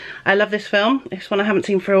 I love this film. It's one I haven't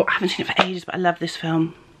seen it for ages, but I love this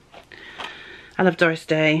film. I love Doris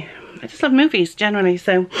Day. I just love movies generally,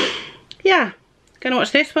 so yeah. Gonna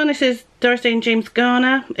watch this one. This is Doris Day and James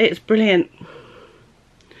Garner. It's brilliant.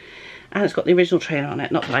 And it's got the original trailer on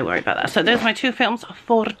it. Not that I worry about that. So those are my 2 films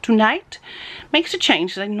for tonight. Makes a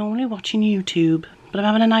change because I'm normally watching YouTube, but I'm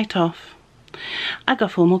having a night off. I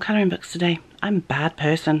got 4 more colouring books today. I'm a bad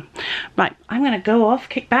person. Right, I'm going to go off,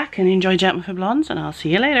 kick back and enjoy Gentlemen Prefer Blondes, and I'll see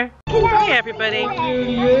you later. Hey everybody.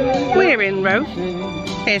 We're in Roth.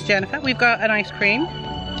 Here's Jennifer. We've got an ice cream,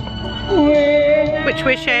 which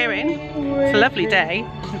we're sharing. It's a lovely day.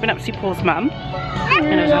 We've been up to see Paul's mum.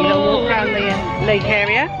 And I was having a little walk around the lake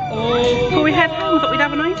area. Before we head home, we thought we'd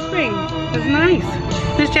have an ice cream. It was nice.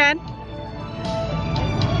 Here's Jen.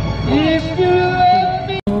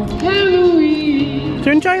 Do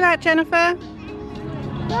you enjoy that, Jennifer?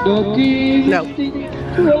 No.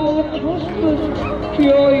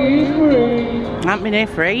 I haven't been here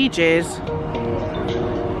for ages.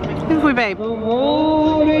 Have we, babe?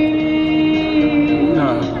 No.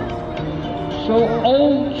 So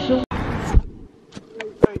old, so...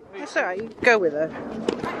 It's alright, you go with her.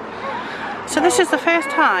 So this is the first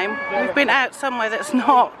time we've been out somewhere that's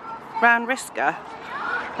not round Risca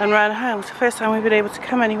and round home. It's the first time we've been able to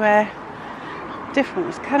come anywhere different.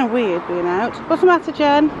 It's kind of weird being out. What's the matter,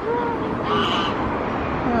 Jen? Oh,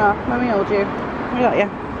 let me hold you. I got you.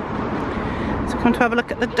 So come to have a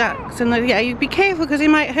look at the ducks, and yeah, you be careful because he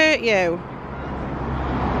might hurt you.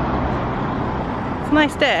 It's a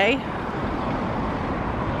nice day.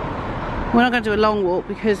 We're not going to do a long walk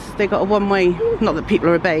because they got a one-way, not that people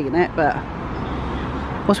are obeying it, but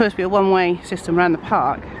it's supposed to be a one-way system around the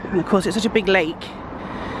park, and of course it's such a big lake.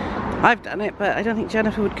 I've done it, but I don't think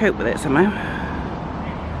Jennifer would cope with it somehow.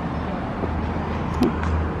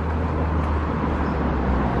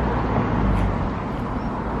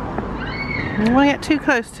 I don't want to get too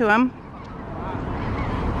close to them.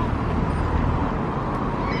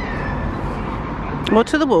 Or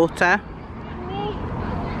to the water.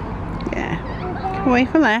 Yeah. Come away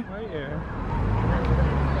from there.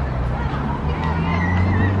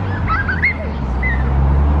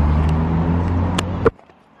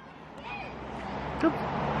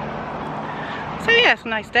 So yeah, it's a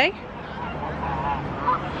nice day.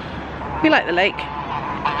 We like the lake.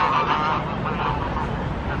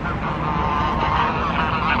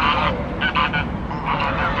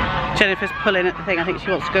 Jennifer's pulling at the thing. I think she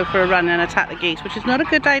wants to go for a run and attack the geese, which is not a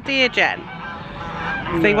good idea, Jen.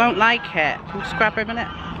 No. They won't like it. Can you just grab her a minute?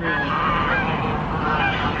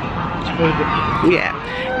 Yeah.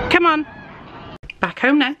 Come on. Back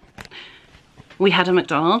home now. We had a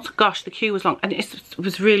McDonald's. Gosh, the queue was long, and it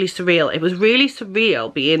was really surreal. It was really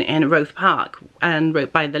surreal being in Roth Park and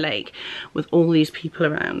by the lake with all these people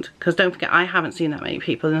around. Because don't forget, I haven't seen that many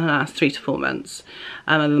people in the last 3 to 4 months,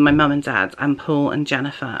 other than my mum and dad and Paul and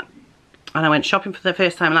Jennifer. And I went shopping for the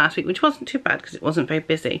first time last week, which wasn't too bad because it wasn't very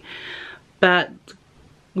busy. But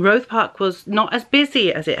Roth Park was not as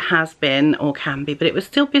busy as it has been or can be, but it was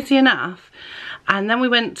still busy enough. And then we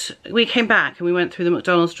came back and we went through the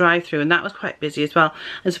McDonald's drive-through, and that was quite busy as well.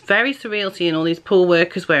 It's very surreal seeing all these poor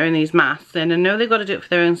workers wearing these masks, and I know they've got to do it for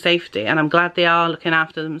their own safety, and I'm glad they are looking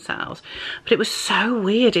after themselves. But it was so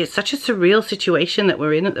weird. It's such a surreal situation that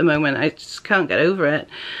we're in at the moment. I just can't get over it.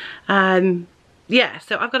 Yeah,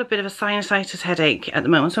 so I've got a bit of a sinusitis headache at the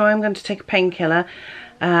moment, so I'm going to take a painkiller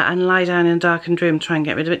and lie down in a darkened room, try and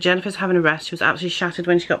get rid of it. Jennifer's having a rest. She was absolutely shattered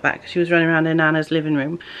when she got back. She was running around in Nana's living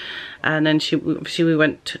room, and then we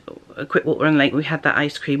went a quick walk around the lake. We had that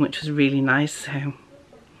ice cream, which was really nice. So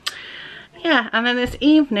yeah, and then this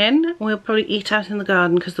evening we'll probably eat out in the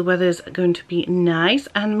garden because the weather's going to be nice,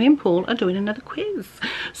 and me and Paul are doing another quiz.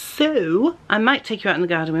 So I might take you out in the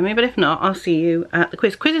garden with me, but if not, I'll see you at the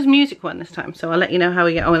quiz. Quiz is music one this time, so I'll let you know how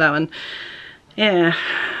we get on with that one. Yeah,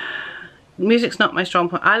 music's not my strong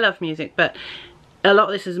point. I love music, but a lot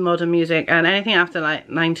of this is modern music, and anything after like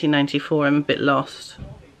 1994 I'm a bit lost.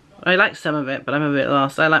 I like some of it, but I'm a bit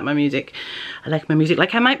lost. I like my music. I like my music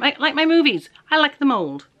like I might like my movies. I like them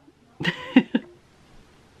old.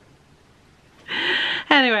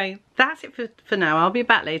 Anyway, that's it for now. I'll be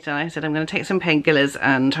back later. Like I said, I'm going to take some painkillers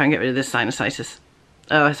and try and get rid of this sinusitis.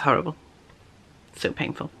 Oh, it's horrible. So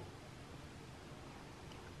painful.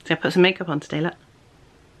 See, I put some makeup on today, look.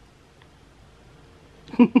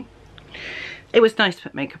 It was nice to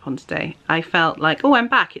put makeup on today. I felt like, oh, I'm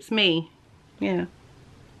back. It's me. Yeah.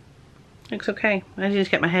 Looks okay. I need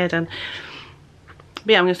to get my hair done. But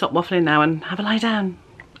yeah, I'm going to stop waffling now and have a lie down.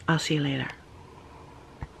 I'll see you later.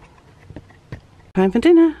 Time for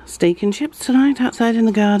dinner. Steak and chips tonight outside in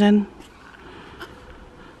the garden.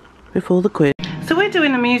 Before the quiz. So we're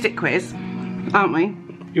doing a music quiz, aren't we?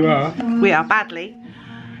 You are? We are badly.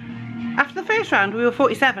 After the first round we were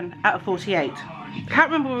 47 out of 48. I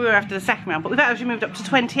can't remember where we were after the second round, but we've actually moved up to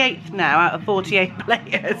 28th now out of 48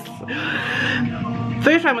 players.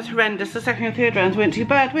 First round was horrendous, the second and third rounds weren't too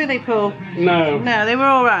bad, were they, Paul? No. No, they were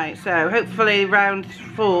alright, so hopefully round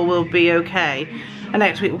 4 will be okay. And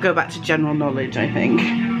next week we'll go back to general knowledge, I think.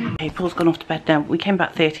 Okay, Paul's gone off to bed now. We came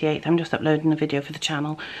back 38th. I'm just uploading a video for the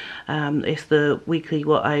channel. It's the weekly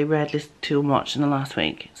what I read, listened to and watched in the last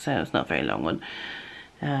week, so it's not a very long one.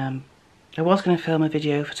 I was going to film a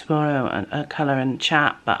video for tomorrow, a colour and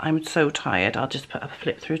chat, but I'm so tired. I'll just put a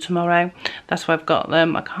flip through tomorrow. That's why I've got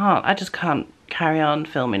them. I just can't carry on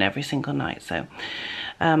filming every single night, so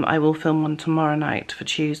I will film one tomorrow night for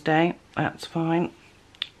Tuesday. That's fine.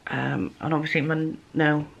 And obviously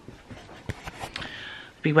it'll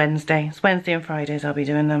be Wednesday. It's Wednesday and Fridays I'll be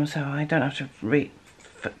doing them, so I don't have to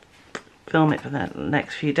film it for the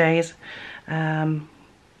next few days.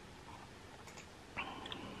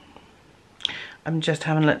 I'm just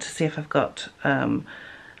having a look to see if I've got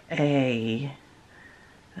a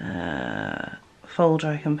folder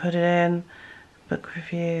I can put it in. Book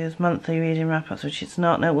reviews, monthly reading wrap-ups, which it's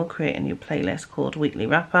not. No, we'll create a new playlist called Weekly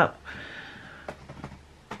Wrap-Up.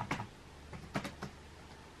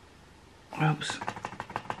 Oops.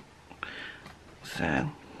 So,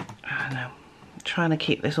 I don't know. I'm trying to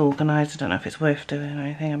keep this organised. I don't know if it's worth doing or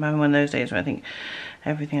anything. I'm having one of those days where I think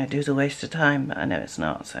everything I do is a waste of time, but I know it's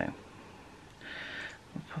not, so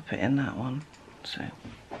I'll pop it in that one. So,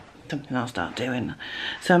 something I'll start doing.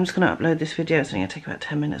 So I'm just going to upload this video. It's going to take about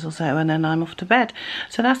 10 minutes or so, and then I'm off to bed.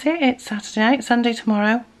 So that's it. It's Saturday night, Sunday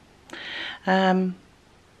tomorrow.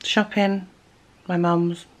 Shopping, my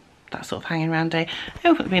mum's, that sort of hanging around day. I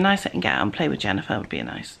hope it'd be nice I can get out and play with Jennifer. It would be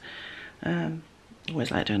nice.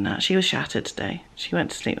 Always like doing that. She was shattered today. She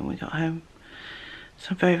went to sleep when we got home.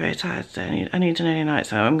 So I'm very, very tired today. I need an early night,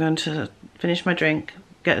 so I'm going to finish my drink,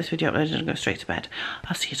 get this video uploaded and go straight to bed.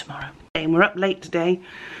 I'll see you tomorrow. And we're up late today.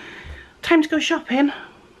 Time to go shopping.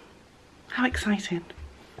 How exciting.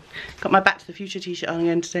 Got my Back to the Future t-shirt on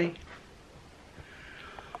again today.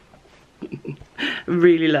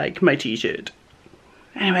 Really like my t-shirt.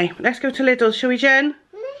 Anyway, let's go to Lidl's, shall we, Jen?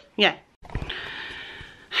 Yeah.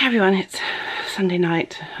 Hi everyone, it's Sunday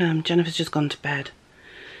night. Jennifer's just gone to bed.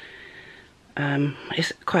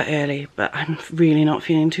 It's quite early, but I'm really not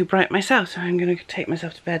feeling too bright myself, so I'm going to take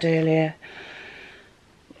myself to bed earlier.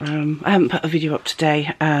 I haven't put a video up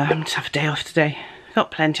today. I'm just have a day off today.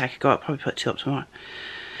 Got plenty I could go up, probably put 2 up tomorrow.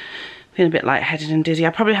 Feeling a bit lightheaded and dizzy. I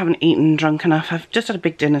probably haven't eaten and drunk enough. I've just had a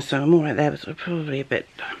big dinner, so I'm alright there, but I'm probably a bit...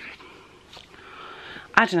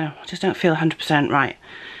 I don't know, I just don't feel 100% right.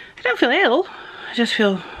 I don't feel ill, I just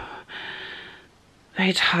feel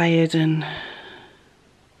very tired and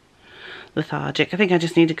lethargic. I think I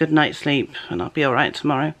just need a good night's sleep and I'll be alright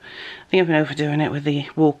tomorrow. I think I've been overdoing it with the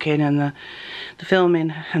walking and the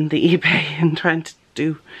filming and the eBay and trying to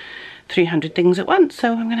do 300 things at once.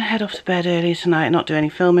 So I'm going to head off to bed early tonight, not do any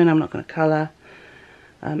filming. I'm not going to colour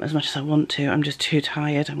as much as I want to. I'm just too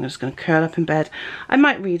tired. I'm just going to curl up in bed. I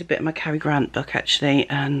might read a bit of my Cary Grant book actually,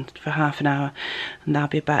 and for half an hour, and that'll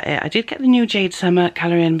be about it. I did get the new Jade Summer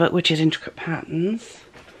colouring book, which is Intricate Patterns.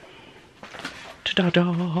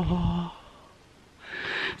 Ta-da-da!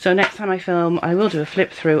 So next time I film, I will do a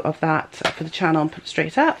flip through of that for the channel and put it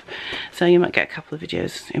straight up. So you might get a couple of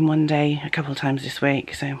videos in one day, a couple of times this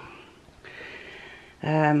week. So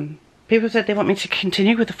people said they want me to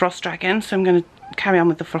continue with the Frost Dragon, so I'm going to carry on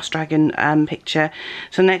with the Frost Dragon picture.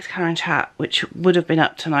 So next Colour and Chat, which would have been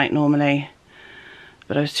up tonight normally,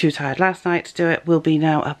 but I was too tired last night to do it, will be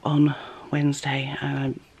now up on Wednesday. And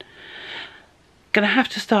I'm going to have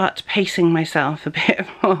to start pacing myself a bit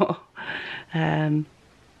more.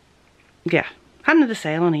 Yeah, hand of the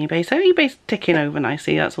sale on eBay, so eBay's ticking over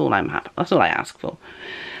nicely. That's all I'm happy. That's all I ask for.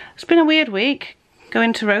 It's been a weird week.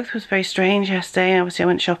 Going to Roath was very strange yesterday. Obviously I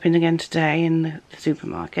went shopping again today in the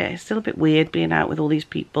supermarket. It's still a bit weird being out with all these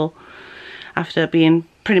people after being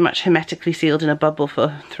pretty much hermetically sealed in a bubble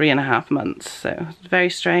for 3.5 months. So it's very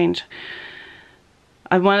strange.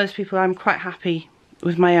 I'm one of those people, I'm quite happy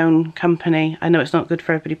with my own company. I know it's not good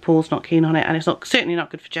for everybody. Paul's not keen on it, and it's certainly not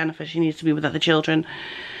good for Jennifer. She needs to be with other children.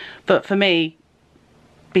 But for me,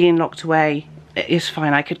 being locked away is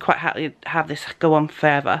fine. I could quite happily have this go on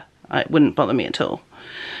forever. It wouldn't bother me at all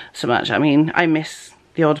so much. I mean, I miss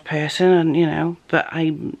the odd person, and you know, but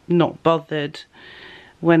I'm not bothered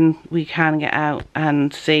when we can get out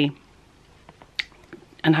and see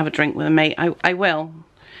and have a drink with a mate. I will,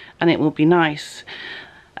 and it will be nice.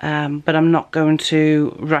 But I'm not going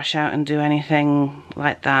to rush out and do anything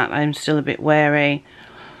like that. I'm still a bit wary,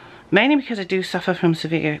 mainly because I do suffer from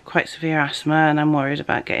quite severe asthma, and I'm worried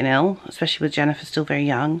about getting ill, especially with Jennifer still very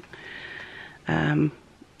young.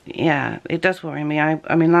 Yeah, it does worry me.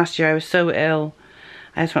 I mean, last year I was so ill.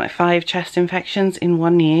 I had something like 5 chest infections in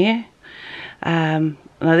 1 year. Now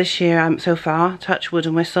this year, so far, touch wood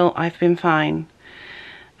and whistle, I've been fine.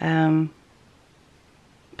 But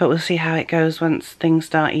we'll see how it goes once things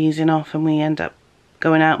start easing off and we end up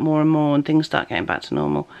going out more and more and things start getting back to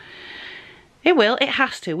normal. It will, it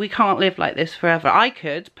has to. We can't live like this forever. I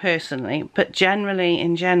could, personally, but generally,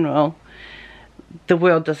 in general, the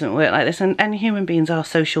world doesn't work like this, and human beings are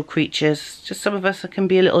social creatures. Just some of us can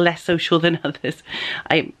be a little less social than others.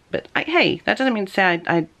 Hey, that doesn't mean to say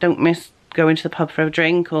I don't miss going to the pub for a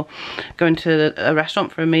drink, or going to a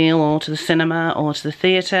restaurant for a meal, or to the cinema, or to the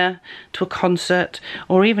theatre, to a concert,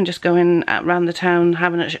 or even just going around the town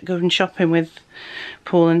going shopping with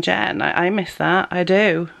Paul and Jen. I miss that. I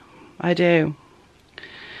do. It'll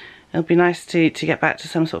be nice to get back to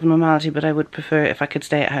some sort of normality, but I would prefer it if I could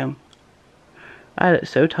stay at home. I look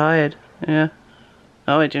so tired. Yeah.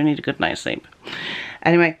 Oh, I do need a good night's sleep.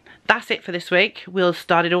 Anyway, that's it for this week. We'll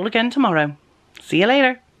start it all again tomorrow. See you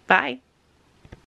later. Bye.